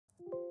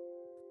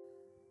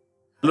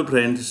Hello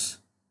friends,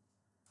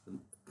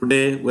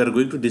 today we are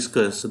going to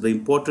discuss the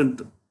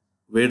important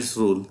weights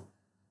rule.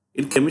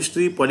 In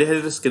chemistry,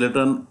 polyhedral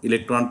skeleton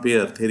electron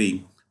pair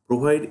theory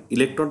provide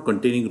electron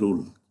containing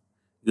rule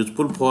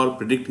useful for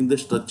predicting the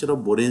structure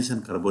of boranes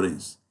and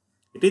carbonanes.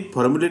 It is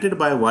formulated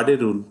by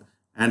Wade rule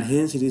and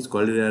hence it is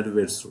called as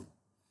weights rule.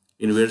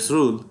 In weights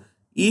rule,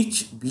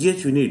 each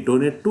BH unit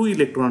donates 2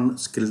 electron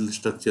skeletal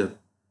structure.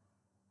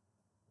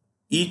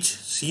 Each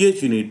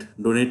CH unit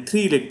donates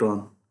 3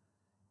 electron.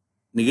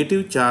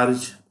 Negative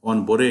charge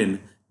on borane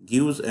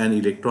gives an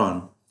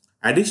electron.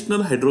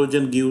 Additional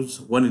hydrogen gives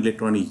 1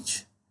 electron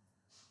each.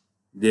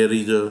 There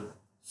is a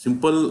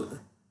simple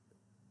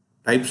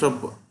types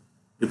of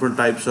different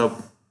types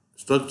of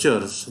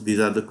structures.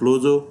 These are the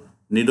closo,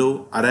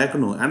 nido,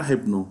 arachno, and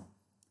hypno.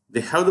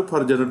 They have the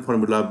for general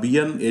formula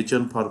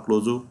BnHn for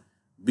closo,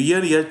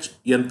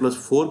 BnHn plus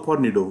 4 for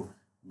nido,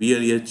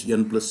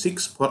 BnHn plus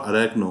 6 for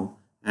arachno,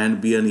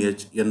 and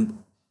BnHn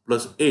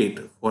plus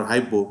 8 for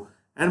hypo.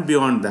 And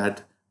beyond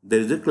that, there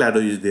is a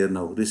clado is there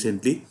now,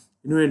 recently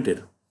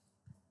invented.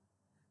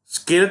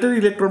 Skeletal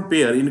electron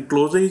pair in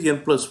closo is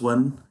n plus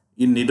 1,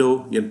 in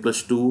nido n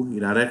plus 2,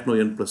 in arachno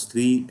n plus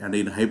 3, and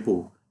in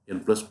hypo n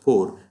plus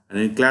 4, and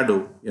in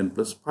clado n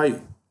plus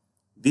 5.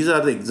 These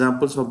are the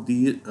examples of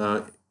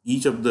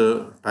each of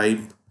the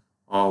type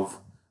of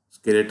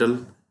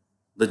skeletal.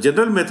 The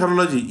general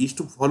methodology is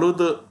to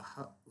follow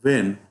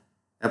when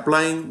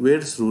applying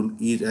Wade's rule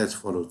is as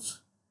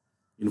follows.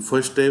 In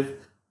first step,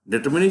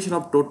 determination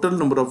of total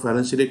number of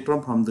valence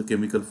electron from the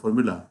chemical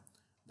formula.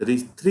 There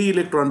is 3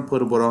 electron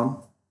per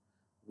boron,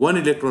 1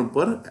 electron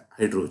per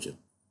hydrogen.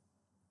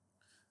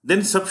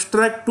 Then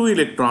subtract 2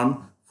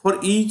 electron for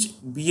each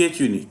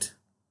BH unit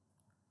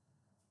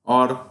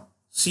or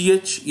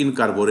CH in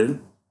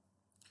carborane.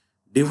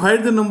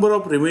 Divide the number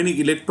of remaining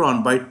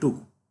electron by 2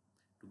 to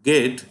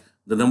get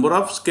the number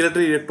of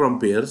skeletal electron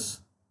pairs.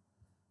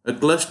 A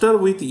cluster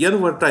with n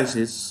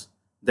vertices,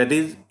 that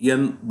is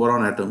n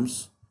boron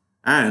atoms,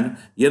 and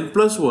n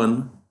plus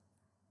 1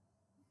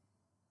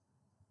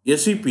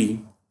 SEP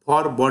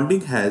for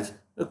bonding has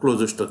a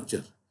closure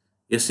structure.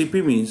 SEP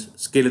means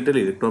skeletal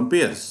electron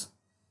pairs.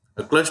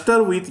 A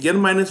cluster with n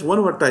minus 1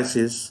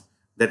 vertices,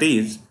 that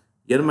is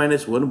n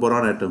minus 1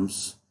 boron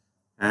atoms,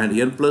 and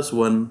n plus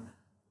 1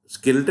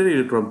 skeletal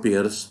electron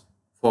pairs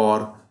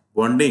for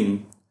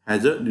bonding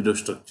has a nido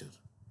structure.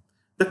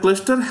 The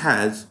cluster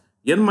has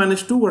n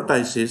minus 2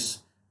 vertices,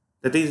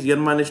 that is n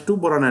minus 2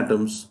 boron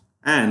atoms,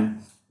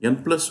 and n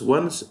plus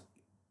 1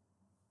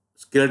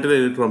 skeletal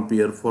electron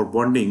pair for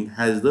bonding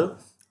has the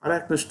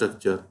arachno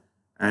structure,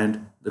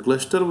 and the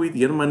cluster with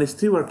n minus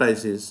 3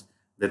 vertices,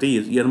 that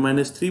is n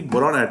minus 3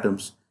 boron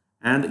atoms,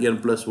 and n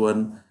plus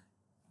 1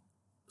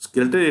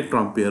 skeletal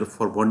electron pair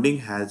for bonding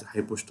has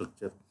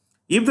hypostructure.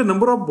 If the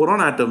number of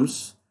boron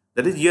atoms,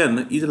 that is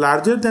n, is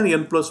larger than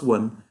n plus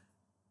 1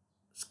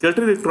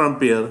 skeletal electron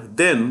pair,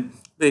 then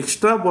the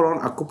extra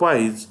boron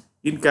occupies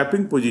in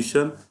capping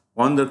position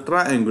on the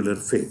triangular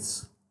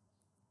face.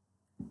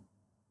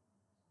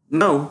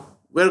 Now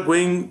we are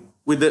going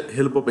with the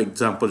help of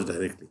examples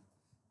directly.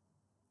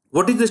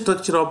 What is the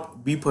structure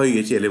of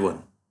B5H11?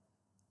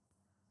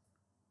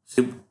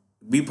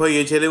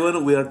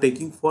 B5H11 we are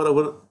taking for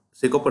our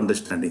sake of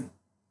understanding.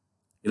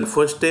 In the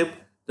first step,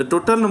 the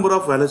total number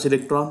of valence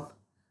electron,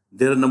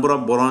 their number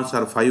of borons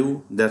are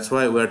 5, that's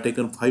why we are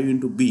taken 5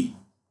 into B,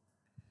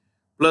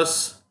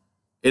 plus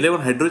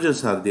 11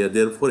 hydrogens are there,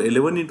 therefore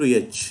 11 into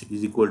H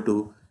is equal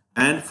to,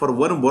 and for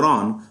one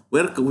boron we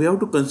have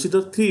to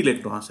consider 3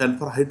 electrons, and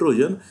for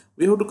hydrogen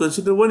we have to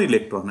consider 1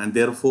 electron, and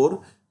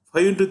therefore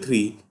 5 into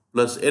 3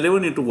 plus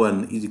 11 into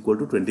 1 is equal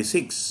to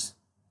 26.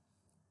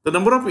 The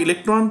number of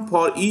electron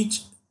for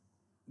each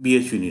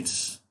BH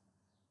units,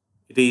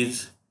 it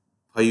is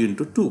 5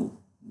 into 2,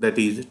 that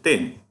is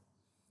 10.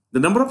 The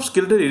number of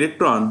skeletal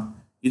electron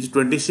is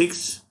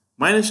 26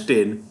 minus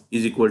 10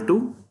 is equal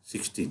to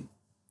 16.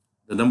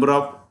 The number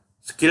of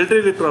skeletal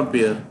electron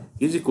pair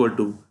is equal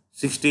to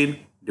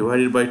 16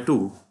 divided by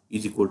 2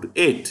 is equal to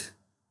 8.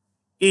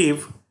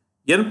 If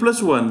n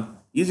plus 1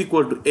 is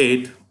equal to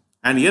 8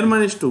 and n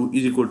minus 2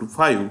 is equal to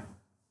 5,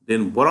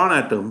 then boron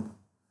atom,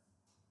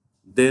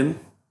 then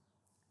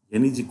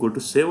n is equal to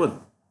 7.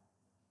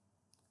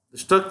 The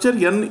structure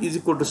n is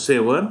equal to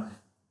 7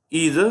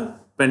 is a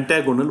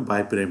pentagonal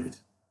bipyramid.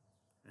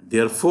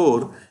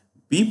 Therefore,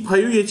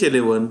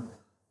 B5H11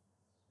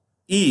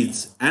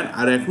 is an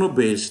arachno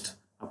based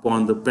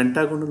upon the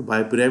pentagonal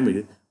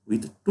bipyramid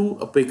with 2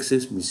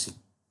 apexes missing.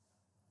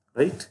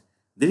 Right?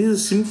 This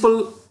is a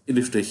simple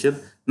illustration.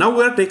 Now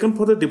we are taken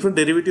for the different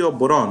derivative of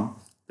boron,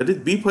 that is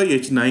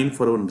B5H9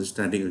 for our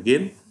understanding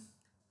again.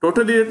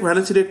 Total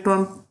valence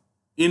electron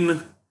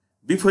in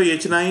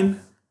B5H9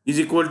 is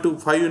equal to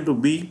 5 into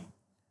B,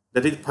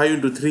 that is 5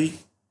 into 3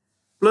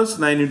 plus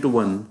 9 into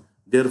 1,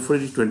 therefore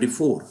it is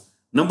 24.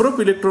 Number of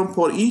electron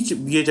for each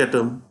BH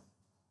atom,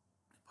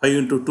 5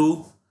 into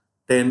 2,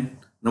 10.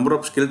 Number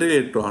of skeletal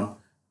electron,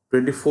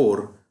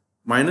 24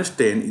 minus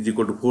 10 is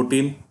equal to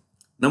 14.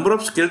 Number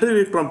of skeletal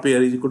electron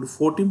pair is equal to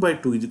 14 by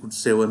 2 is equal to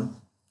 7.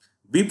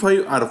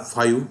 B5 are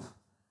 5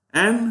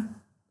 and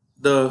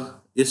the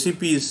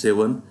SCP is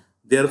 7,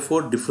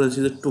 therefore difference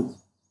is 2,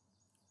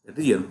 that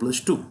is n plus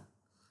 2.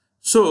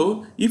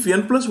 So if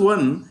n plus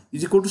 1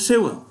 is equal to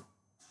 7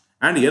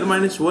 and n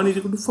minus 1 is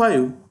equal to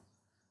 5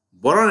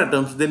 boron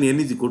atoms, then n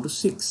is equal to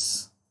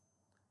 6,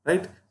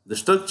 right? The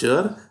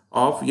structure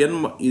of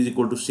n is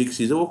equal to 6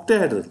 is a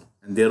octahedral,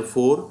 and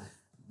therefore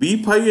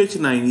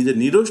B5H9 is a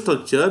nido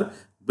structure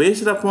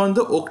based upon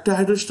the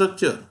octahedral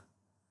structure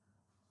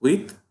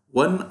with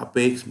one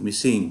apex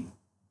missing.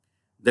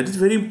 That is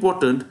very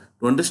important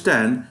to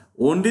understand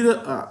only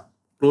the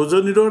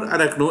closure nido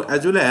arachno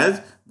as well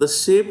as the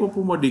shape of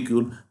a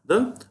molecule,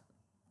 the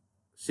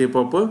shape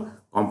of a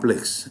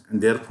complex,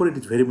 and therefore it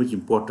is very much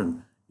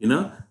important.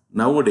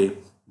 Nowadays,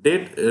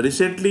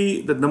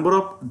 recently the number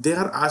of they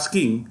are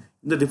asking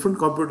in the different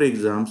computer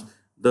exams,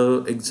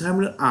 the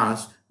examiner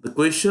asks the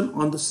question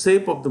on the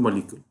shape of the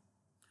molecule,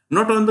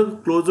 not on the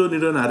closure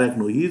nido and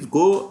arachno. He is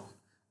go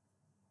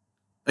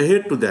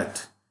ahead to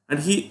that, and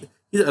he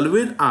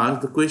always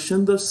asks the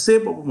question the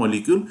shape of a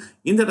molecule.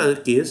 In that other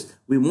case,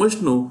 we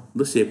must know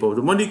the shape of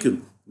the molecule.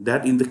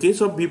 That in the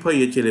case of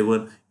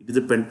B5H11, it is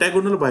a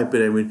pentagonal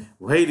bipyramid,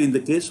 while in the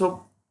case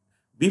of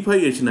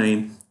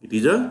B5H9, it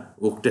is a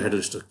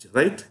octahedral structure,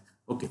 right?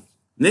 Okay.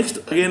 Next,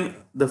 again,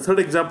 the third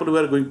example we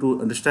are going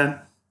to understand,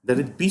 that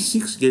is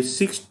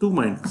B6S62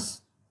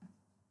 minus.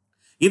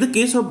 In the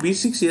case of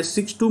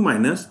B6S62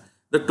 minus,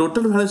 the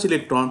total valence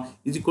electron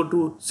is equal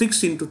to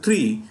 6 into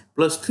 3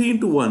 plus 3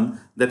 into 1,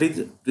 that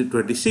is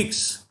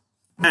 26.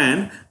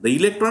 And the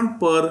electron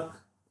per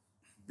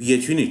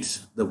BH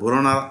units, the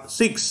boron are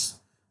 6.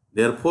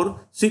 Therefore,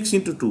 6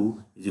 into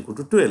 2 is equal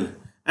to 12.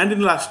 And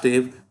in last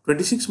step,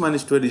 26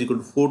 minus 12 is equal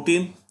to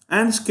 14.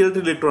 And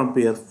skeletal electron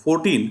pair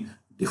 14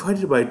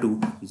 divided by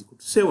 2 is equal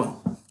to 7.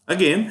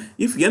 Again,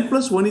 if n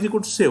plus 1 is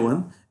equal to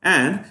 7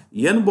 and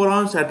n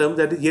boron's atom,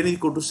 that is n is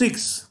equal to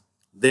 6,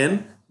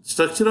 then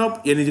structure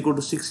of n is equal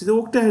to 6 is a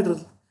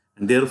octahedral.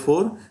 And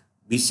therefore,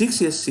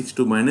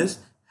 B6S62 minus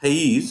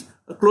is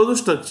a closure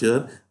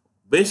structure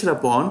based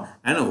upon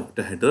an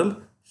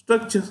octahedral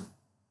structure.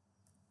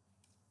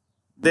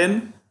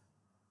 Then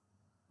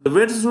the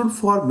Wade's rule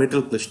for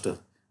metal cluster.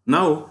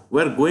 Now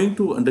we are going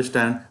to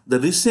understand the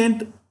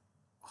recent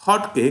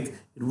hot cake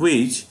in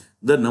which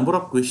the number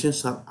of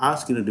questions are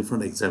asked in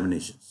different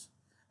examinations,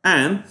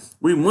 and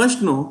we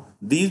must know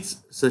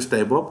these such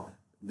type of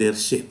their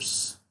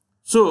shapes.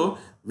 So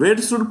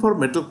Wade's rule for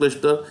metal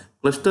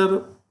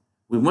cluster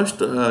we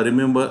must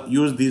remember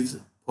use these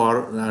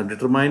for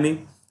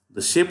determining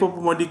the shape of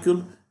a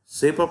molecule,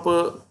 shape of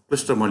a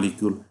cluster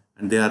molecule,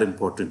 and they are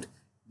important.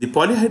 The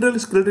polyhedral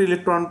skeletal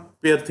electron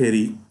pair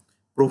theory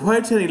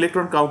provides an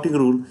electron counting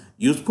rule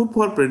useful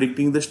for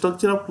predicting the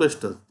structure of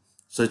clusters,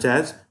 such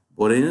as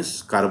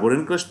Borane's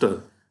carbonyl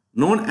cluster,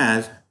 known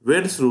as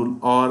Wade's rule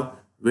or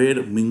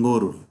Wade-Mingo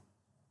rule.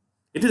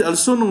 It is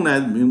also known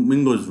as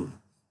Mingo's rule.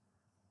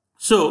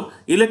 So,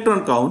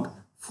 electron count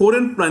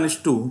 4n minus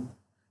 2,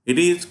 it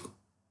is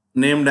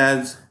named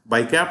as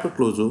bicapped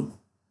closure,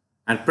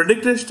 and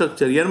predicted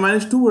structure n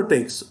minus 2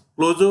 vertex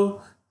closure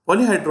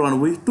polyhedron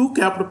with two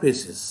capped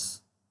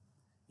faces.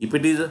 If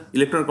it is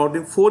electron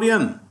counting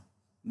 4n,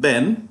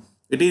 then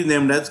it is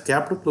named as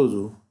capped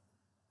closure,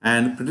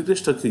 and predicted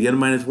structure n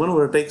minus 1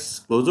 vertex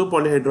closure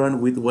polyhedron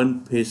with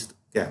one faced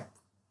cap.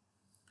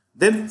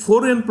 Then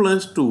 4n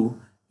plus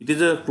 2, it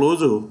is a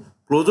closure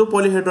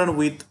polyhedron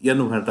with n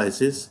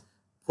vertices.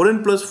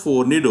 4n plus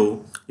 4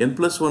 nido, n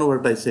plus 1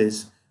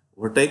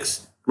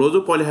 vertex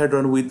closure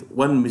polyhedron with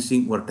one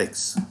missing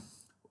vertex.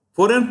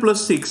 4n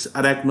plus 6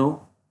 arachno,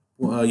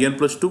 n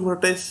plus 2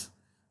 vertex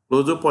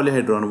closure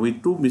polyhedron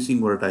with two missing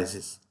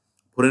vertices.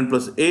 4n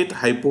plus 8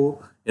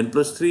 hypo, n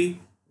plus 3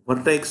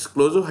 vertex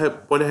closure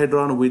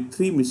polyhedron with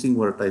three missing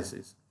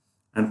vertices.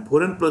 And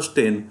 4n plus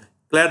 10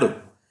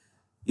 clado,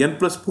 n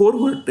plus 4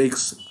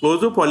 vertex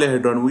closure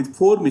polyhedron with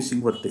four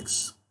missing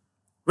vertex.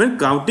 When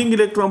counting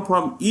electron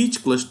from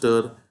each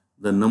cluster,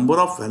 the number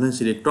of valence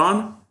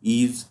electron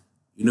is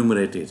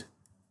enumerated.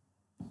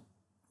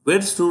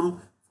 Wade's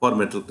rule for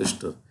metal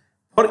cluster.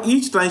 For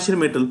each transition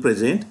metal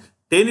present,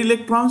 10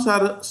 electrons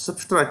are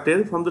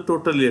subtracted from the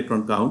total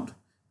electron count.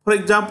 For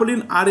example,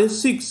 in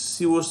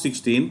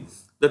Ra6CO16,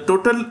 the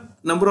total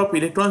number of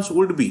electrons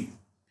would be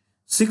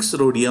 6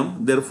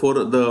 rhodium.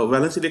 Therefore, the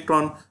valence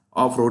electron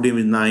of rhodium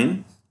is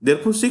 9.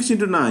 Therefore, 6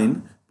 into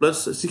 9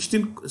 plus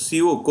 16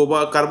 CO,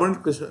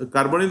 carbonyl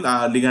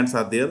ligands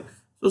are there.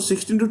 So,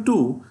 16 to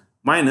 2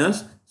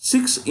 minus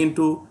 6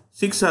 into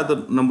 6 are the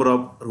number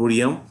of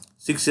rhodium,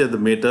 6 is the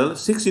metal,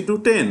 6 into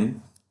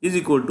 10 is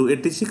equal to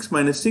 86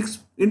 minus 6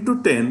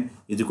 into 10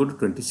 is equal to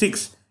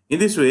 26. In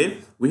this way,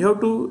 we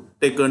have to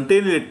take 10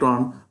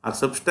 electrons are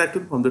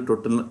subtracted from the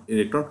total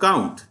electron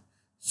count.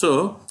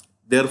 So,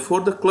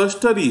 therefore, the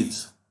cluster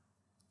is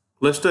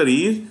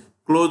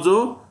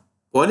closure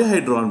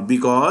polyhedron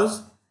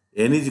because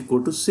n is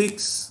equal to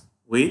 6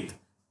 with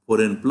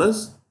 4n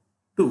plus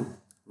 2.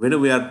 When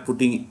we are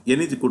putting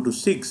n is equal to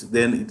 6,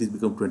 then it is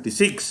become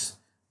 26.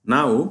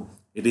 Now,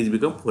 it is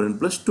become 4n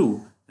plus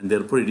 2, and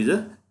therefore it is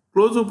a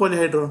closure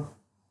polyhedron.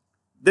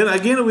 Then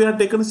again we have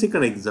taken a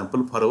second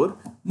example for our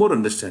more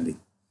understanding.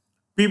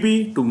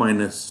 Pb to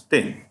minus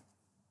 10.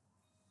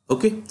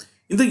 Okay.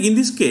 In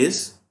this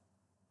case,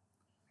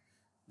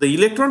 the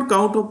electron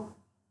count of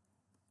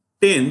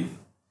 10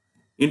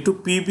 into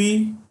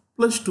Pb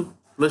plus 2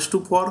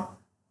 for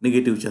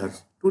negative charge.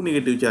 2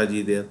 negative charge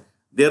is there.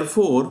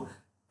 Therefore,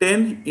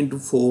 10 into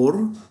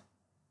 4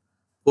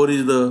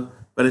 is the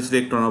valence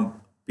electron of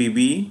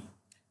Pb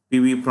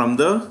from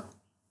the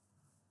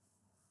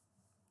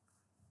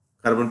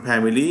carbon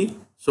family.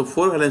 So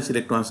 4 valence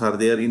electrons are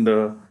there in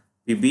the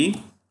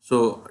Pb.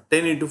 So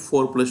 10 into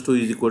 4 plus 2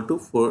 is equal to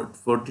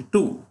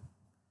 42.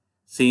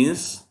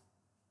 Since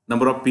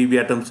number of Pb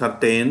atoms are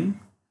 10,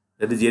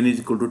 that is n is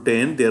equal to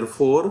 10.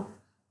 Therefore,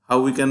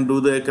 how we can do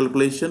the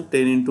calculation?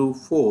 10 into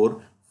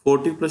 4,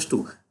 40 plus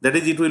 2. That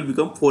is, it will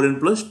become 4n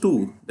plus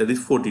 2. That is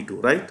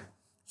 42, right?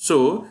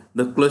 So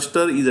the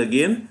cluster is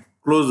again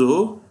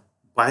closed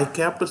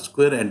bicapped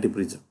square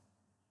antiprism,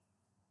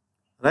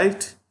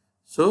 right?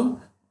 So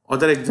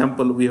other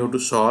example we have to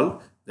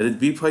solve, that is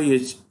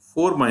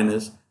B5H4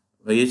 minus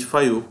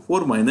H5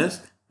 4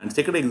 minus, and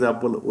second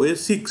example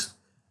OH6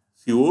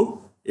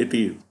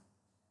 CO18.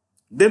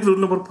 Then rule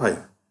number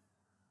 5.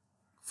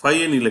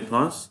 5n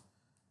electrons.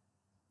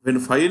 When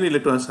 5n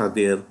electrons are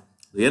there,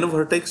 the n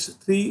vertex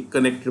 3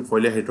 connected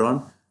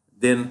polyhedron,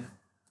 then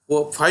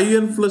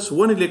 5n plus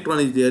 1 electron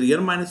is there,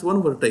 n minus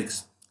 1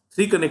 vertex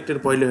 3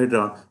 connected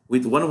polyhedron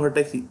with 1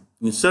 vertex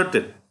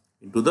inserted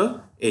into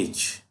the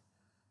edge.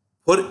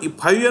 For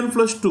 5n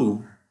plus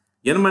 2,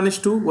 n minus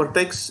 2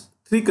 vertex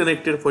 3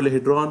 connected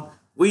polyhedron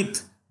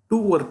with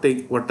 2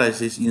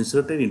 vertices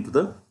inserted into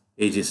the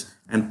edges,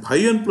 and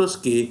 5n plus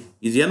k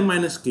is n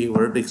minus k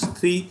vertex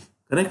 3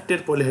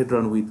 connected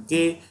polyhedron with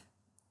k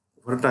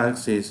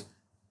vertices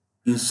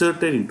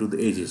inserted into the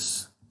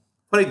edges.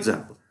 For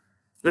example,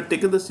 we have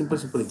taken the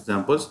simple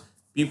examples.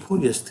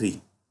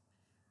 P4S3.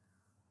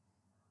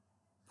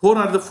 4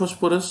 are the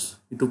phosphorus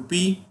into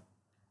P,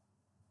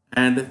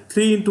 and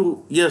 3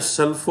 into S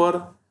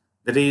sulfur,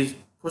 that is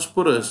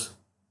phosphorus.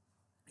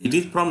 It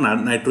is from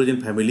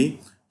nitrogen family,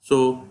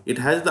 so it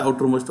has the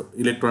outermost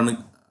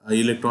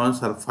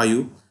electrons are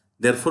 5.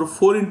 Therefore,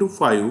 4 into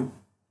 5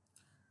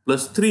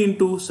 plus 3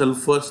 into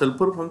sulfur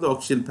from the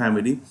oxygen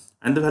family,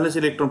 and the valence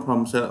electron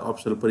of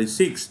sulfur is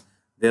 6.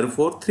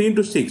 Therefore, 3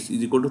 into 6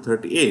 is equal to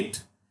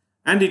 38,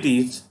 and it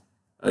is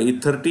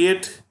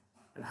 38.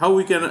 How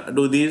we can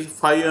do this?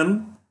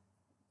 5n,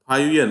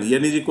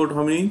 n is equal to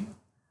how many?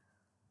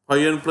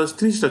 5n plus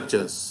 3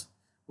 structures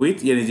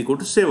with n is equal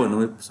to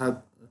 7.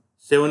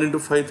 7 into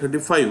 5,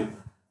 35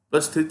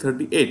 plus 3,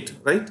 38,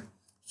 right?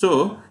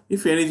 So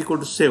if n is equal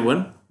to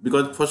 7,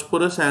 because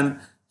phosphorus and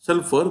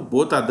sulfur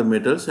both are the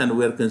metals, and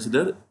we are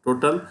considered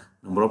total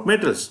number of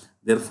metals.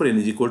 Therefore, n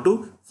is equal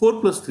to 4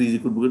 plus 3 is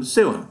equal to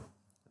 7,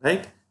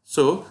 right?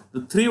 So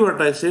the 3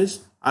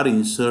 vertices are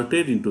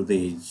inserted into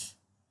the edge.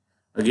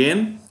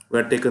 Again, we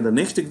have taken the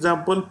next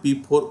example,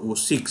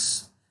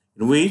 P4O6,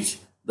 in which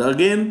the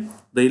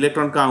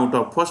electron count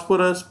of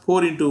phosphorus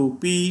 4 into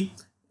P,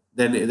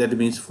 that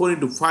means 4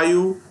 into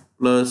 5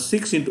 plus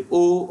 6 into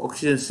O,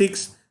 oxygen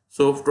 6.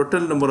 So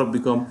total number of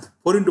become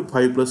 4 into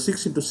 5 plus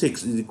 6 into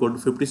 6 is equal to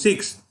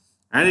 56,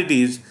 and it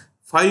is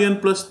 5n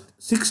plus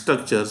 6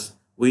 structures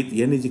with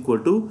n is equal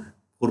to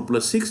 4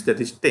 plus 6, that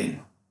is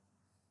 10.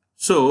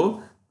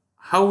 So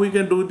how we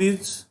can do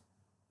this?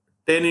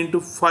 10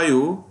 into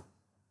 5,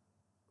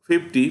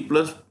 50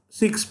 plus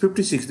 6,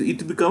 56.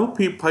 It becomes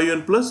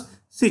 5n plus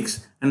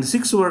 6, and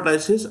 6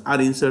 vertices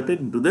are inserted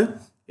into the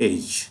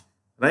edge,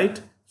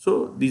 right?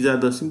 So these are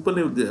the simple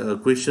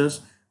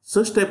questions.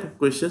 Such type of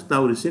questions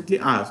now recently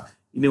asked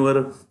in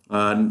our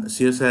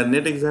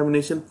CSIR-NET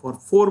examination for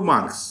 4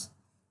 marks.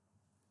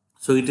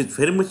 So it is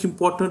very much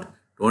important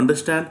to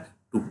understand,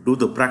 to do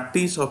the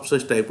practice of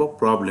such type of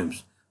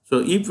problems. So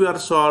if we are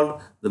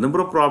solved the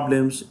number of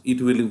problems,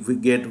 it will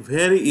get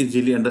very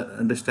easily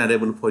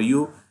understandable for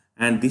you.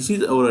 And this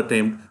is our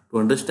attempt to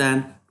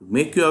understand, to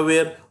make you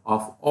aware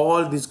of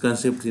all these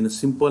concepts in a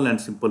simple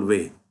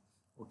way.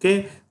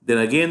 Okay. Then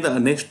again, the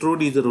next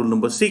rule is the rule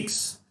number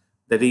 6.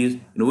 That is,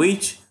 in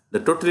which the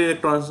total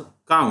electrons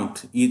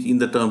count is in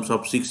the terms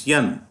of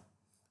 6n.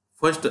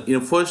 First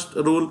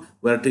rule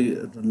we have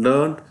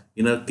learned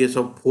in a case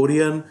of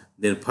 4n,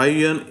 then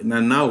 5n,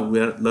 and now we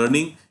are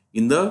learning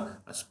in the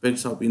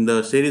aspects of in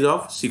the series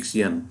of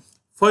 6n.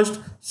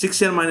 First,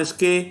 6n minus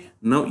k,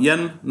 now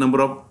n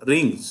number of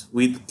rings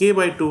with k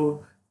by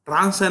 2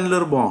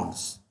 transannular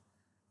bonds.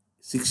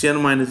 6n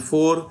minus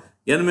 4,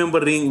 n member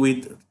ring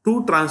with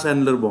 2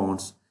 transannular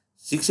bonds.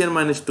 6n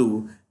minus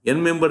 2,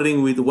 n member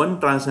ring with 1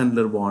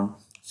 transannular bond.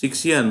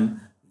 6n,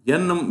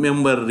 n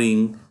member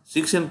ring.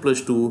 6n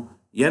plus 2,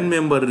 n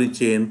member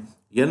chain,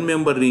 n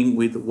member ring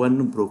with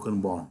 1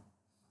 broken bond.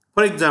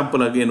 For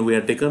example, again we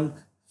have taken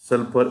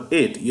sulfur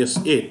 8,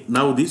 S8.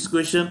 Now this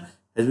question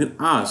has been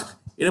asked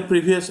in a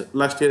previous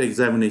last year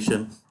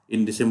examination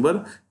in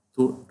December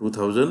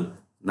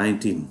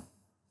 2019.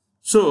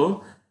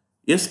 So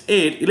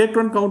S8,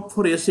 electron count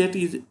for S8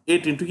 is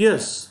 8 into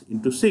S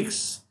into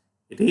 6.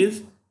 It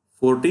is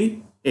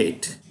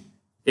 48.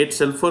 8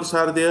 sulfurs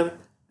are there,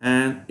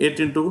 and 8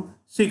 into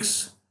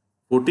 6,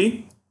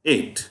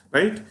 48,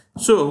 right?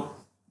 So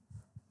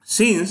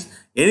since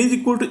n is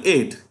equal to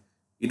 8,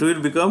 it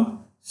will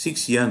become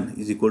 6n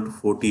is equal to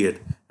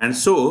 48. And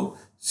so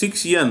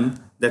 6n,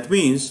 that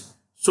means,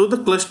 so the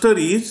cluster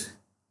is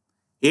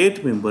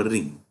 8-member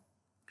ring.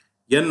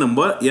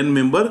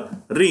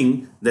 n-member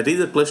ring, that is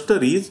the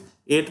cluster is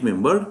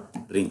 8-membered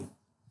ring.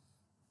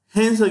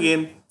 Hence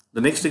again,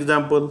 the next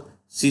example,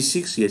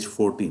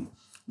 C6H14.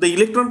 The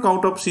electron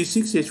count of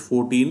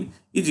C6H14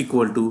 is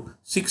equal to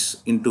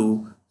 6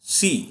 into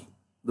C.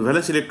 The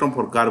valence electron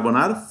for carbon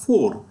are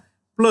 4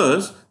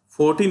 plus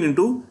 14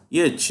 into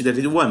H, that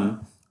is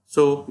 1.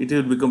 So it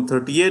will become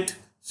 38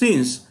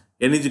 since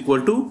N is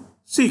equal to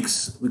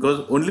 6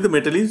 because only the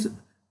metal is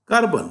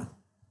carbon.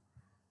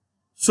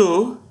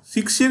 So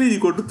 6n is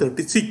equal to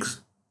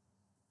 36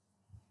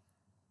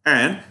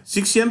 and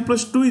 6n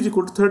plus 2 is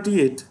equal to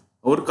 38.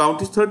 Our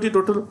count is 30,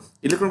 total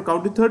electron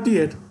count is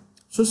 38.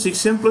 So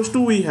 6n plus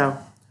 2 we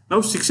have.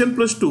 Now 6n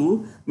plus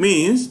 2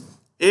 means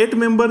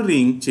 8-member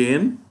ring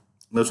chain,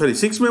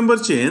 6-member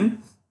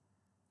chain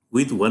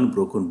with one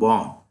broken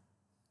bond.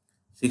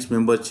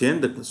 6-member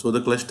chain, so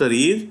the cluster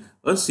is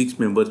a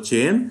 6-member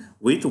chain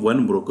with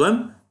one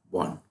broken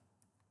bond.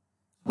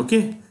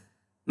 Okay.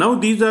 Now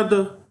these are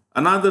the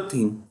another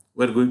thing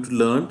we are going to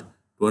learn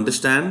to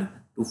understand,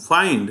 to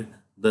find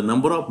the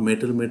number of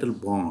metal-metal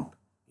bond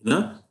in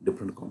a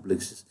different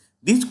complexes.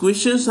 These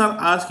questions are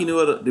asked in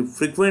your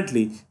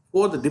frequently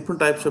for the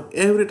different types of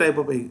every type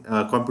of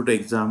computer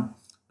exam,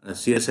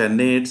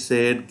 CSIR-NET,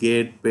 SET,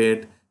 GATE,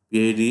 PET,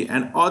 PhD,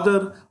 and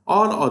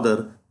all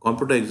other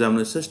computer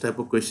examinations. Such type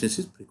of questions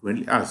is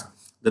frequently asked.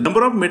 The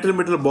number of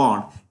metal-metal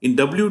bond in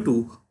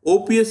W2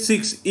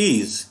 OPS6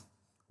 is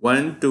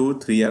 1, 2,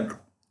 3, and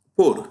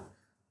 4.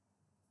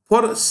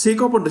 For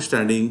sake of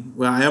understanding,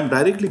 I am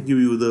directly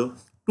giving you the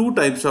two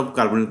types of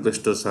carbonyl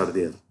clusters are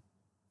there.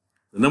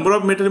 The number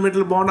of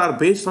metal-metal bond are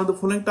based on the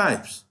following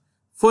types.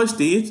 First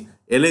is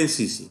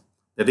LNCC,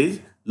 that is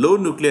low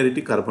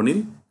nuclearity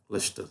carbonyl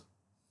cluster,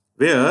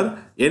 where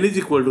N is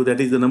equal to,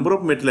 that is the number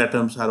of metal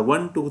atoms are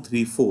 1, 2,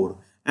 3, 4,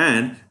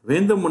 and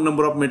when the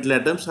number of metal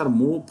atoms are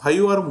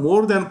 5 or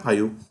more than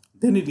 5,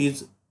 then it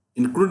is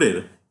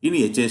included in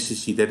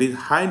HNCC, that is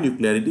high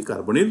nuclearity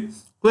carbonyl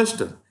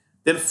cluster.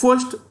 Then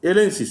first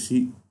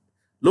LNCC,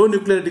 low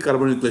nuclearity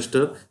carbonyl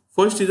cluster,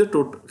 first is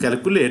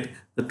calculate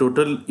the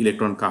total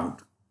electron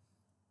count.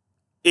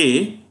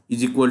 A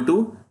is equal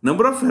to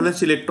number of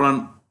valence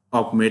electron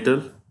of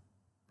metal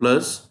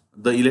plus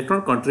the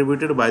electron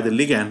contributed by the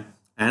ligand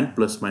and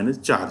plus minus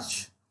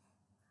charge.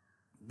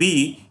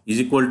 B is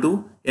equal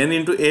to N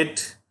into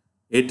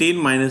 18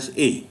 minus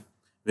A,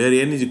 where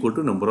N is equal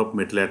to number of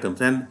metal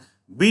atoms, and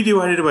B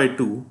divided by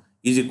 2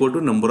 is equal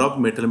to number of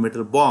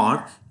metal-metal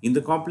bond in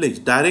the complex.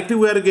 Directly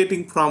we are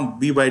getting from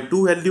B by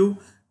 2 value,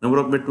 number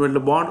of metal-metal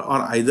bond,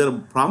 or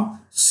either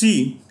from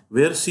C,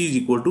 where C is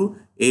equal to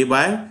A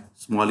by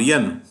small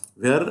n,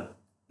 where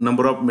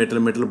number of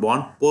metal-metal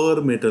bond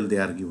per metal they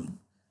are given,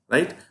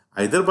 right?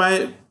 Either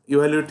by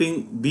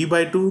evaluating B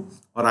by 2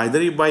 or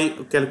either by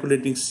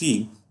calculating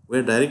C, we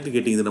are directly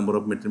getting the number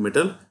of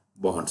metal-metal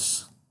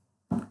bonds.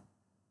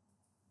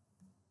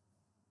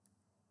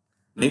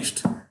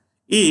 Next,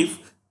 if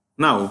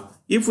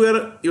we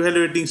are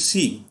evaluating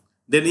C,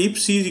 then if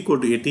C is equal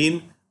to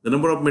 18, the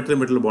number of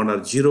metal-metal bond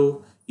are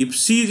 0. If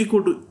C is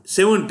equal to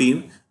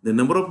 17, the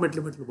number of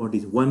metal-metal bond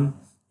is 1.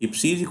 If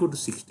C is equal to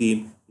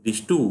 16, it is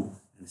 2.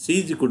 And C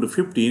is equal to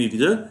 15, it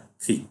is a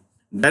 3.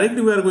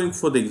 Directly we are going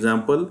for the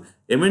example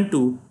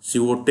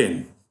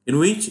Mn2CO10, in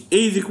which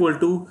A is equal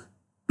to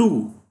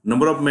 2.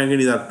 Number of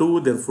manganese are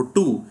 2, therefore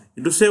 2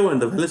 into 7.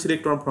 The valence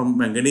electron from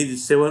manganese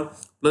is 7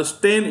 plus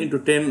 10 into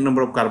 10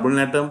 number of carbonyl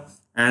atom,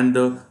 and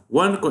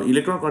one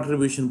electron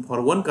contribution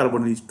for one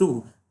carbonyl is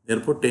 2,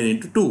 therefore 10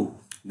 into 2.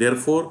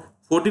 Therefore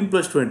 14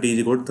 plus 20 is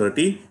equal to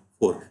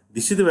 34.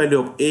 This is the value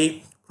of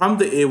A. From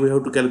the A we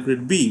have to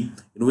calculate B,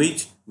 in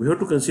which we have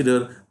to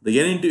consider the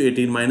N into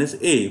 18 minus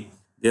A.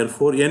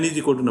 Therefore N is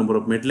equal to number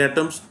of metal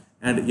atoms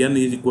and N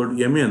is equal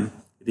to Mn.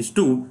 It is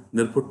 2.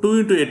 Therefore 2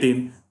 into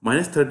 18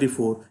 minus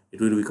 34,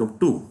 it will become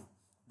 2.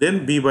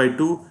 Then B by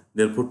 2,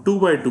 therefore 2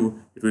 by 2,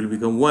 it will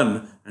become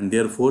 1, and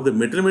therefore the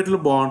metal-metal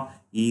bond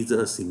is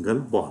a single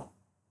bond.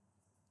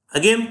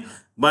 Again,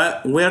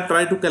 we are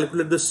trying to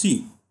calculate the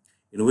C,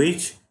 in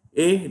which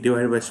A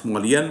divided by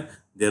small n,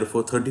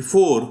 therefore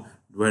 34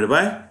 divided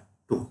by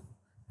 2,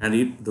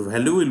 and the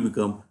value will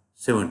become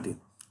 17.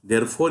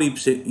 Therefore, if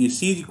C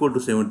is equal to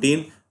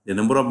 17, the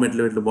number of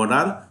metal-metal bond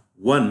are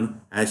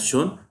 1 as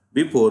shown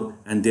before,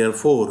 and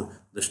therefore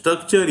the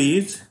structure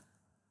is,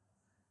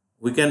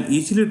 we can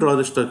easily draw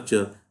the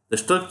structure. The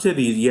structure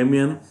is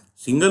Mn,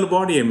 single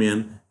bond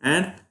Mn,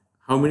 and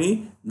how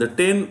many? The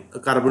 10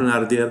 carbonyl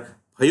are there.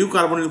 5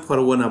 carbonyl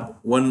for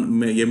one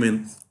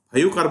Mn,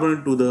 5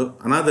 carbonyl to the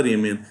another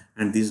Mn,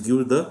 and this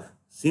gives the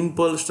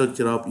simple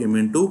structure of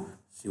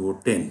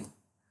Mn2CO10.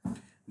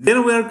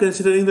 Then we are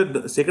considering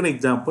the second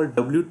example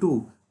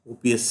W2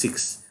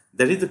 OPS6.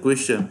 That is the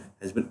question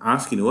has been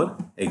asked in our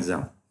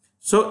exam.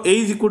 So A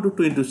is equal to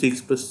 2 into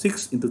 6 plus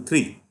 6 into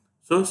 3.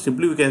 So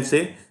simply we can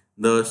say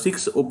the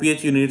 6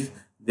 OPH units,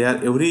 they are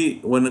every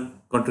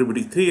one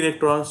contributing 3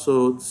 electrons.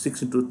 So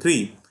 6 into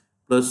 3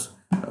 plus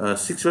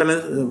 6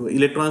 valence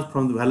electrons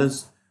from the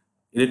valence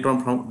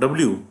electron from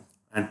W,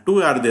 and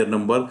 2 are their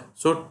number.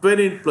 So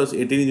 12 plus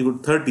 18 is equal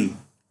to 30,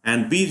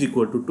 and B is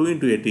equal to 2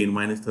 into 18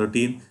 minus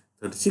 13.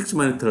 36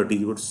 minus 30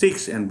 is equal to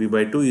 6, and B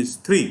by 2 is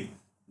 3.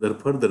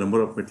 Therefore, the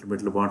number of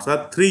metal bonds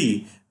are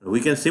 3.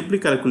 We can simply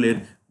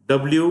calculate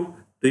W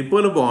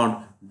triple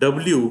bond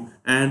W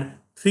and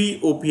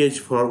 3 OPH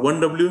for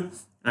one W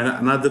and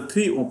another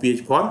 3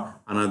 OPH for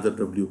another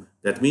W.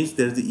 That means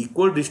there is the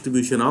equal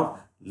distribution of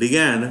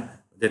ligand,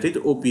 that is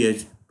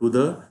OPH,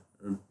 to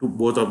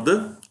both of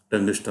the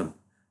tungsten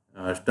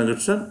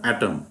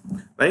atom,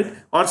 right?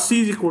 Or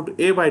C is equal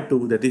to A by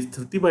 2, that is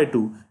 30 by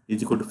 2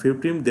 is equal to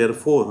 15.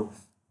 Therefore,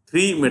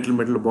 3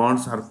 metal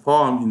bonds are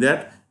formed in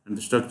that, and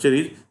the structure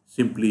is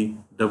simply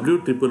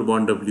W triple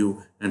bond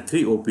W and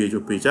 3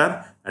 OPH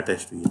are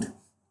attached to it.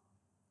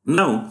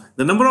 Now,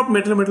 the number of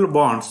metal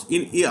bonds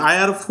in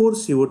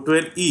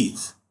IR4CO12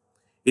 is,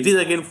 it is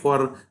again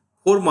for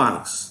 4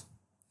 marks.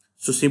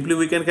 So simply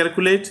we can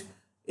calculate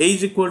A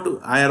is equal to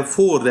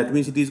IR4, that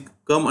means it is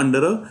come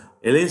under a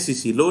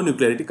LNCC, low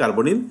nuclearity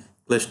carbonyl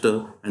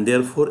cluster, and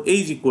therefore A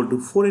is equal to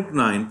 4 into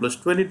 9 plus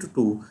 12 into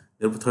 2,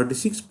 therefore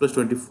 36 plus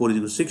 24 is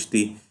equal to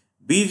 60.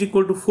 B is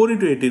equal to 4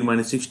 into 18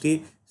 minus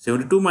 60,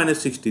 72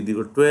 minus 60 is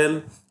equal to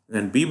 12,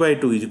 and B by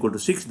 2 is equal to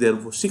 6,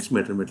 therefore 6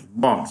 metal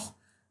bonds.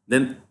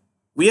 Then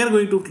we are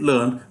going to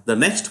learn the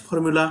next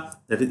formula,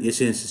 that is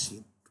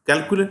HNCC.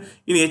 Calculate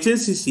in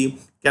HNCC,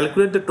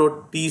 calculate the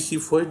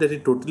TEC first, that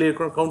is total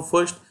electron count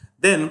first.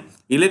 Then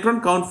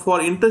electron count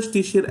for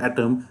interstitial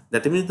atom,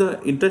 that means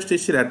the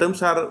interstitial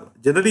atoms are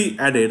generally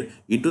added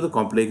into the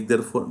complex.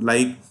 Therefore,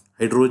 like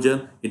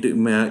hydrogen, it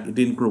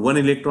includes 1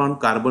 electron,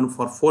 carbon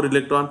for 4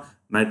 electron,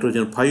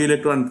 nitrogen 5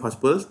 electron, and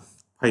phosphorus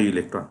 5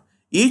 electron.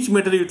 Each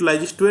metal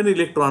utilizes 12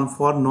 electron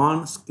for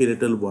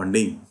non-skeletal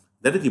bonding.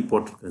 That is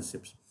important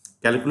concepts.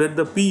 Calculate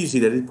the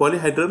PEC, that is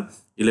polyhedral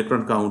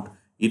electron count.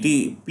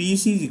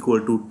 PEC is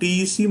equal to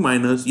TEC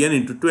minus N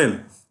into 12,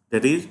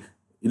 that is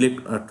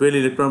 12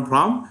 electron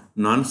from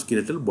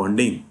non-skeletal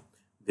bonding.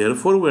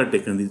 Therefore, we are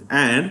taking this,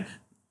 and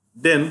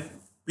then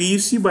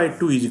PEC by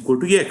 2 is equal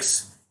to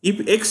X.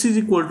 If X is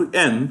equal to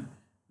N,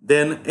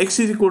 then X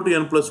is equal to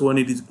N plus 1,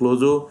 it is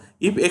closo.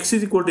 If X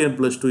is equal to N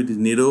plus 2, it is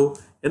nero.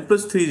 N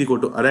plus 3 is equal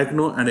to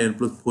arachno, and N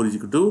plus 4 is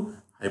equal to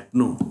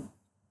hypno.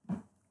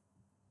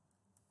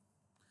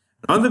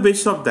 On the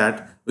basis of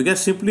that, we can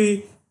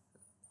simply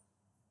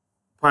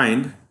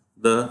find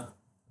the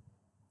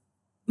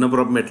number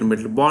of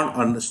metal bond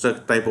on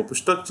the type of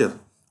structure.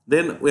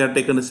 Then we are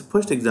taken as a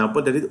first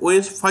example, that is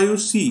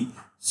OH5C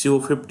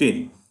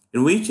CO15,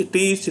 in which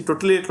T is the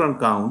total electron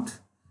count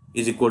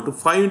is equal to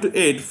 5 into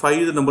 8. 5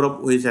 is the number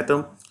of OH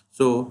atom.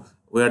 So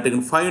we are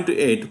taking 5 into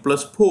 8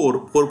 plus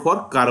 4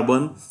 for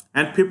carbon,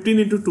 and 15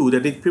 into 2,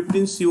 that is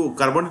 15 CO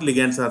carbon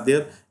ligands are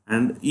there,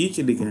 and each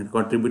ligand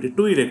contributed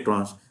 2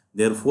 electrons.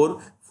 Therefore,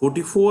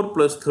 44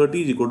 plus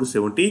 30 is equal to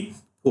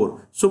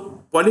 74.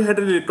 So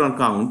polyhedral electron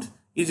count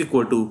is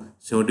equal to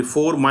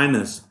 74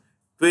 minus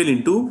 12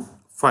 into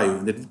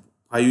 5. That is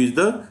 5 is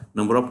the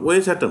number of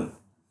OH atom,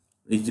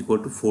 is equal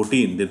to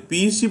 14. Then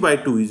PEC by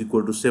 2 is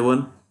equal to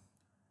 7.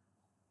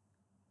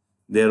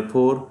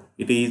 Therefore,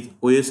 it is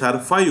OH are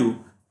 5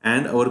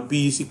 and our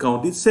PEC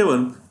count is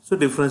 7. So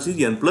difference is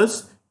N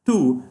plus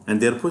 2, and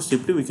therefore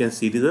simply we can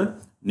see it is a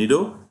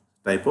nido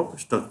type of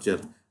structure.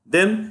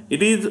 Then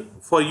it is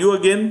for you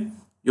again,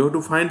 you have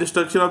to find the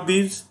structure of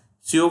these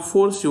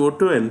CO4,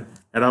 CO12,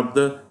 adopt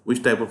the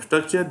which type of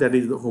structure, that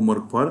is the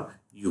homework for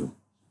you.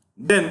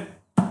 Then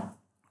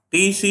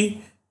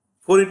TEC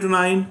 4 into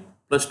 9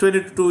 plus 12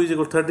 into 2 is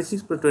equal to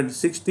 36 plus 20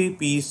 60,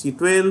 PEC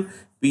 12,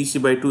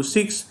 PEC by 2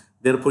 6,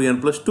 therefore N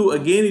plus 2,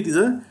 again it is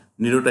a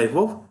nido type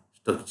of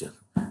structure.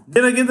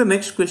 Then again the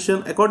next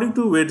question, according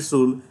to Wade's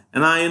rule,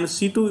 anion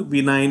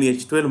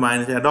C2B9H12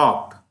 minus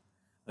adopt.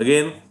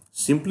 Again,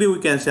 simply we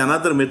can say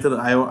another method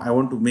I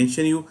want to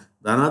mention you,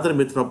 another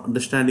method of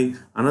understanding,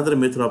 another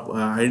method of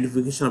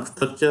identification of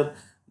structure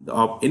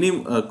of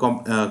any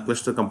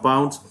cluster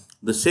compounds.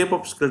 The shape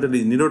of skeleton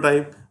is nido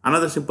type.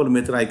 Another simple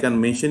method I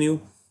can mention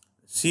you,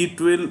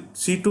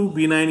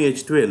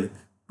 C2B9H12,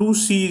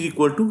 2C is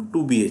equal to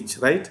 2BH,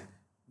 right?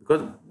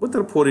 Because both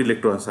are 4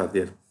 electrons are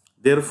there.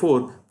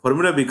 Therefore,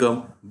 formula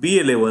become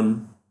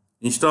B11.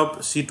 Instead of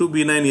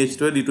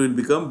C2B9H12, it will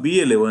become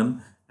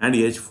B11 and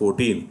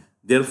H14.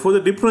 Therefore, the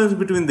difference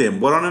between them,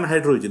 boron and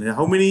hydrogen,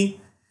 how many?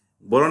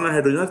 Boron and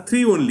hydrogen are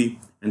 3 only,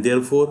 and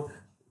therefore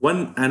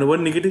one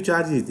negative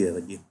charge is there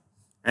again,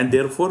 and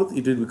therefore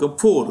it will become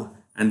 4,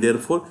 and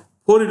therefore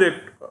 4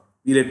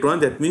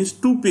 electrons, that means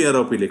 2 pair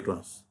of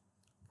electrons.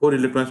 4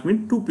 electrons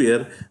mean 2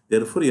 pair,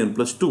 therefore N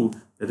plus 2,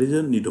 that is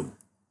a nido.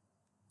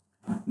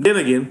 Then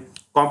again,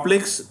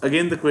 complex,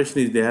 again the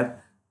question is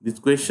there. This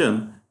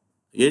question,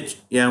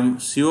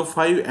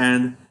 HMCO5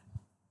 and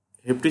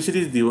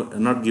hepticity is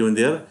not given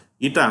there.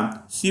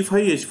 Eta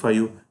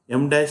C5H5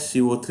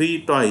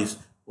 M-CO3 twice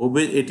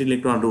obeys 18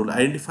 electron rule.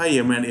 Identify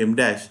M and M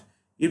dash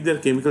if their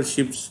chemical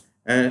shifts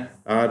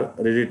are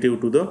relative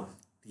to the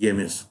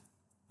TMS.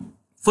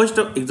 First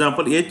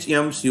example,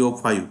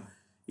 HMCO5.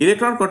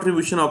 Electron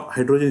contribution of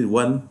hydrogen is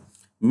 1.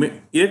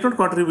 Electron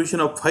contribution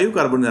of 5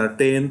 carbon are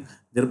 10.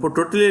 Therefore,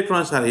 total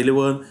electrons are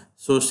 11.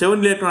 So, 7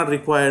 electrons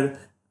required.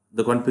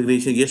 The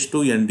configuration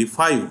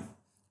S2ND5,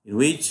 in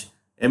which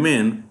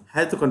Mn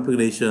has the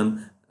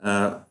configuration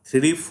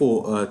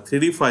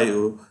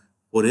 3D5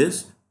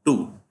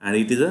 4s2, and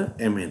it is a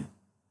Mn.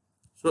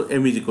 So,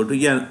 M is equal to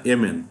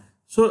Mn.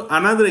 So,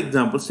 another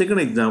example, second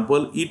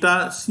example,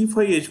 eta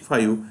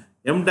C5H5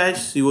 M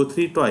dash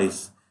CO3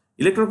 twice.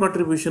 Electron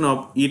contribution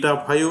of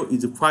eta 5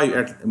 is 5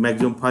 at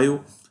maximum 5.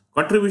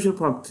 Contribution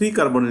from 3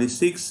 carbon is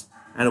 6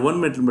 and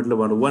 1 metal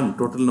bond 1.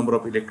 Total number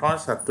of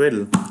electrons are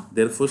 12.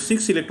 Therefore,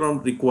 6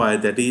 electrons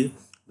required. That is,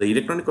 the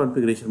electronic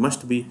configuration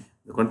must be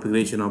the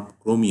configuration of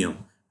chromium.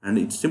 And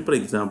its simple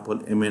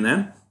example, Mn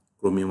and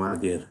chromium are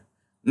there.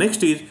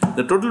 Next is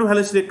the total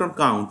valence electron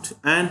count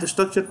and the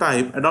structure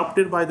type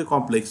adopted by the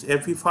complex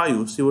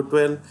Fe5,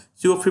 CO12,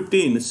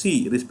 CO15,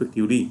 C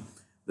respectively.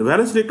 The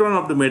valence electron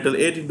of the metal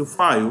 8 into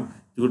 5 is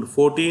equal to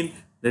 14.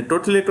 The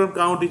total electron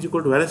count is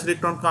equal to valence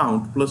electron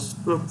count plus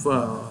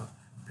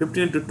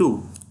 15 into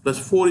 2 plus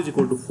 4 is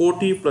equal to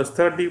 40 plus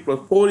 30 plus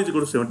 4 is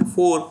equal to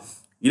 74.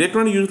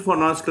 Electron used for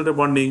non-scalar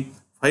bonding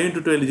 5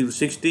 into 12 is equal to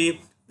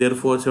 60.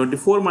 Therefore,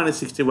 74 minus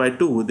 60 by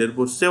 2,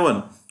 therefore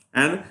 7.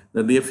 And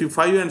the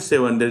Fe5 and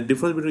 7, there is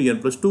difference between N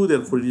plus 2,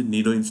 therefore it is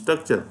Nido in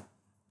structure.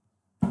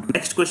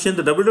 Next question,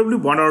 the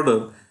WW bond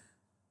order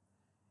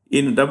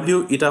in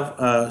W eta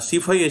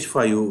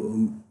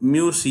C5H5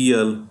 mu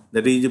Cl,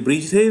 that is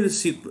Bridgehead.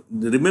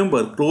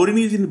 Remember, chlorine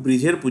is in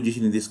Bridgehead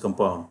position in this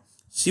compound.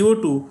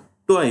 CO2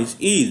 twice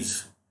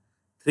is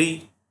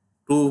 3,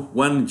 2,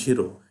 1,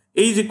 0.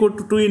 A is equal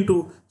to 2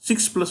 into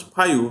 6 plus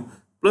 5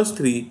 plus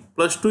 3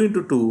 plus 2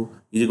 into 2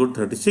 is equal to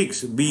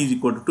 36. B is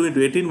equal to 2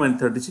 into 18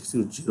 minus 36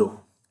 is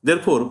 0.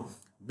 Therefore,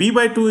 B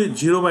by 2 is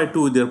 0 by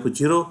 2, therefore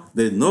 0.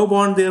 There is no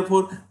bond,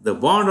 therefore the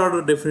bond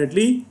order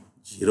definitely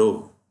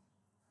 0.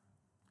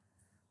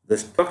 The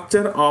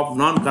structure of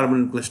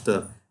non-carbonyl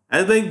cluster,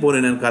 as like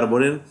boron and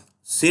carborane,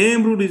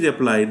 same rule is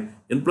applied.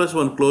 N plus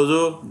 1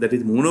 closo, that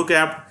is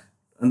monocapped.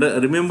 And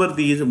remember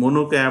these: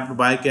 monocapped,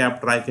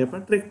 bicapped, tricapped,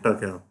 and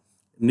tetracapped.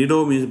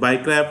 Nido means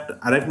bicapped,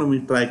 arachno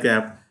means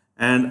tricapped,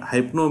 and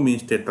hypno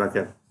means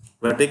tetracapped.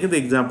 We are taking the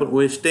example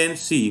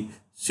OS10C,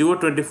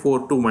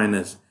 CO24 2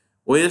 minus.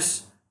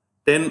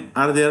 OS10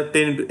 are there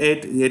 10 into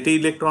 8, 80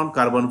 electron,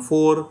 carbon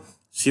 4.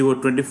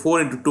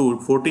 CO24 into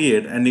 2,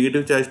 48, and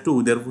negative charge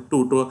 2, therefore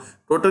 2.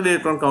 Total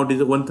electron count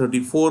is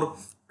 134.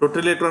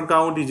 Total electron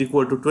count is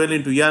equal to 12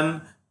 into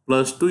N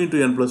plus 2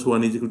 into N plus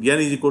 1 is equal to N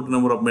is equal to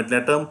number of metal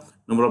atom.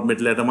 Number of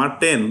metal atom are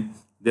 10.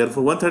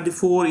 Therefore,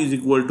 134 is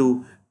equal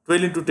to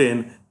 12 into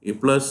 10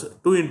 plus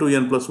 2 into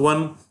N plus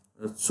 1.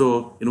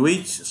 So, in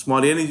which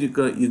small n is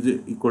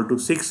equal to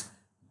 6,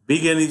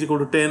 big N is equal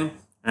to 10,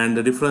 and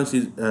the difference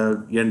is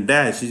N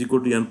dash is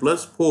equal to N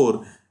plus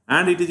 4,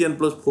 and it is N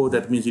plus 4,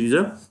 that means it is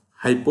a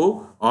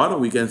hypo, or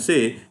we can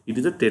say it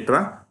is a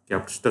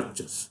tetra-capped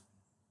structures.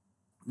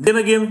 Then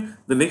again,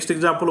 the next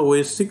example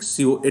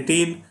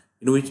OS6CO18,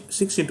 in which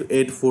 6 into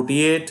 8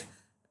 48,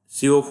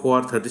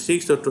 CO4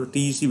 36, so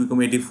TEC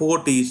become 84,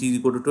 TEC is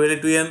equal to 12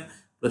 into N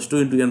plus 2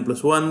 into N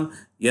plus 1,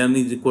 N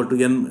is equal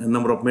to N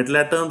number of metal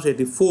atoms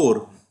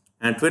 84,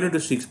 and 12 into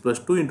 6 plus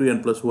 2 into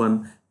N plus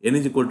 1, N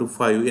is equal to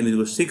 5, N is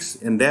equal to 6,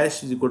 and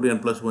dash is equal to N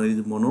plus 1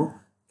 is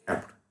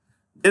mono-capped.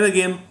 Then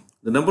again,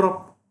 the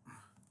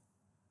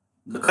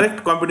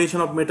correct combination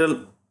of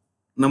metal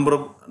number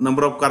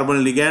of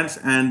carbonyl ligands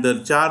and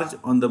the charge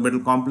on the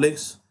metal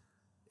complex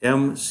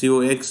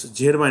MCOX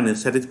Z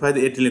minus satisfy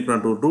the 8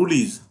 electron rule. Rule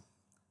is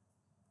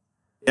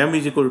M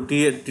is equal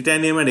to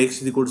titanium and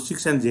X is equal to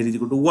 6 and Z is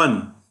equal to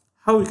 1.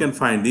 How we can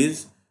find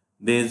this?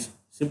 There is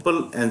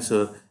simple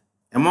answer.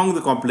 Among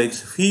the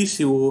complex Phi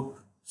CO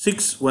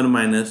 6 1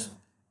 minus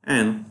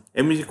and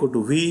M is equal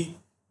to V,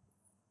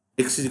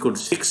 X is equal to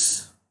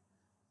 6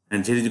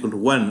 and Z is equal to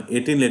 1,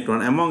 18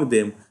 electron. Among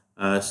them,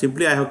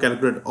 simply I have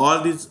calculated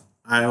all these.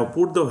 I have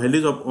put the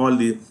values of all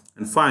these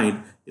and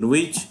find in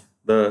which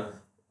the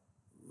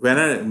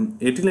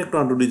 18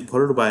 electron rule is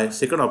followed by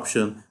second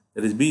option,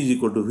 that is B is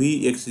equal to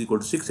V, X is equal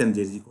to 6 and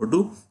Z is equal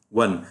to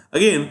 1.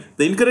 Again,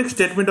 the incorrect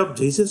statement of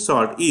Zeise's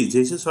salt is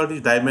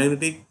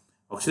diamagnetic.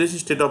 Oxidation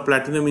state of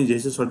platinum in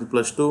Zeise's salt is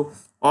plus 2.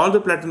 All the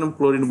platinum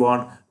chlorine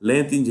bond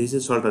length in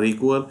Zeise's salt are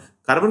equal.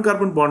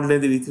 Carbon-carbon bond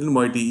length in ethylene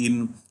moiety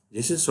in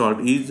Zeise's salt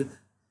is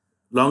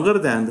longer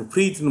than the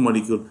free ethylene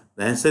molecule.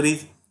 The answer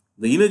is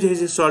the inner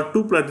Zeise's salt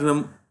 2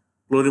 platinum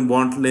chlorine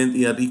bond length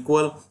are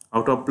equal.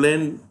 Out of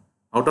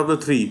the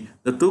 3,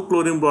 the 2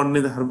 chlorine bond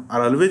length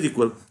are always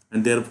equal,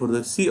 and therefore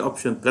the C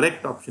option,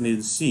 correct option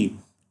is C.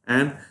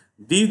 And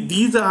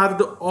these are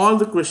all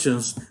the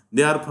questions.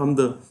 They are from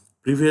the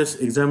previous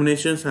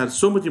examinations, are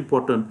so much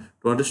important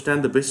to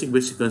understand the basic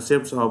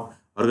concepts of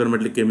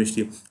organometallic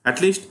chemistry.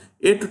 At least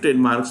 8 to 10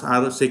 marks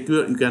are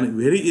secure. You can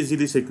very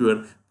easily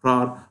secure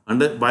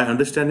by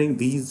understanding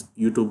these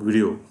YouTube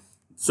video.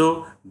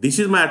 So this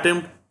is my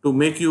attempt to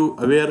make you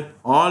aware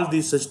all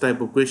these such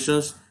type of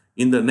questions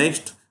in the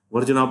next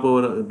version of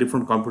our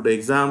different computer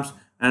exams.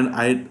 And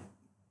I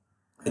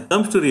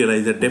comes to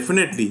realize that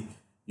definitely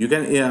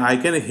I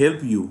can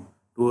help you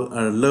to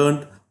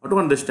learn or to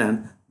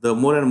understand the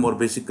more and more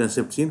basic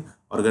concepts in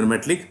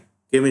organometallic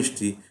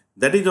chemistry.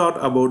 That is all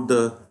about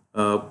the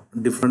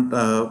different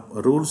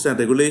rules and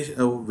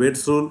regulation,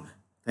 Wade's rule.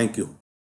 Thank you.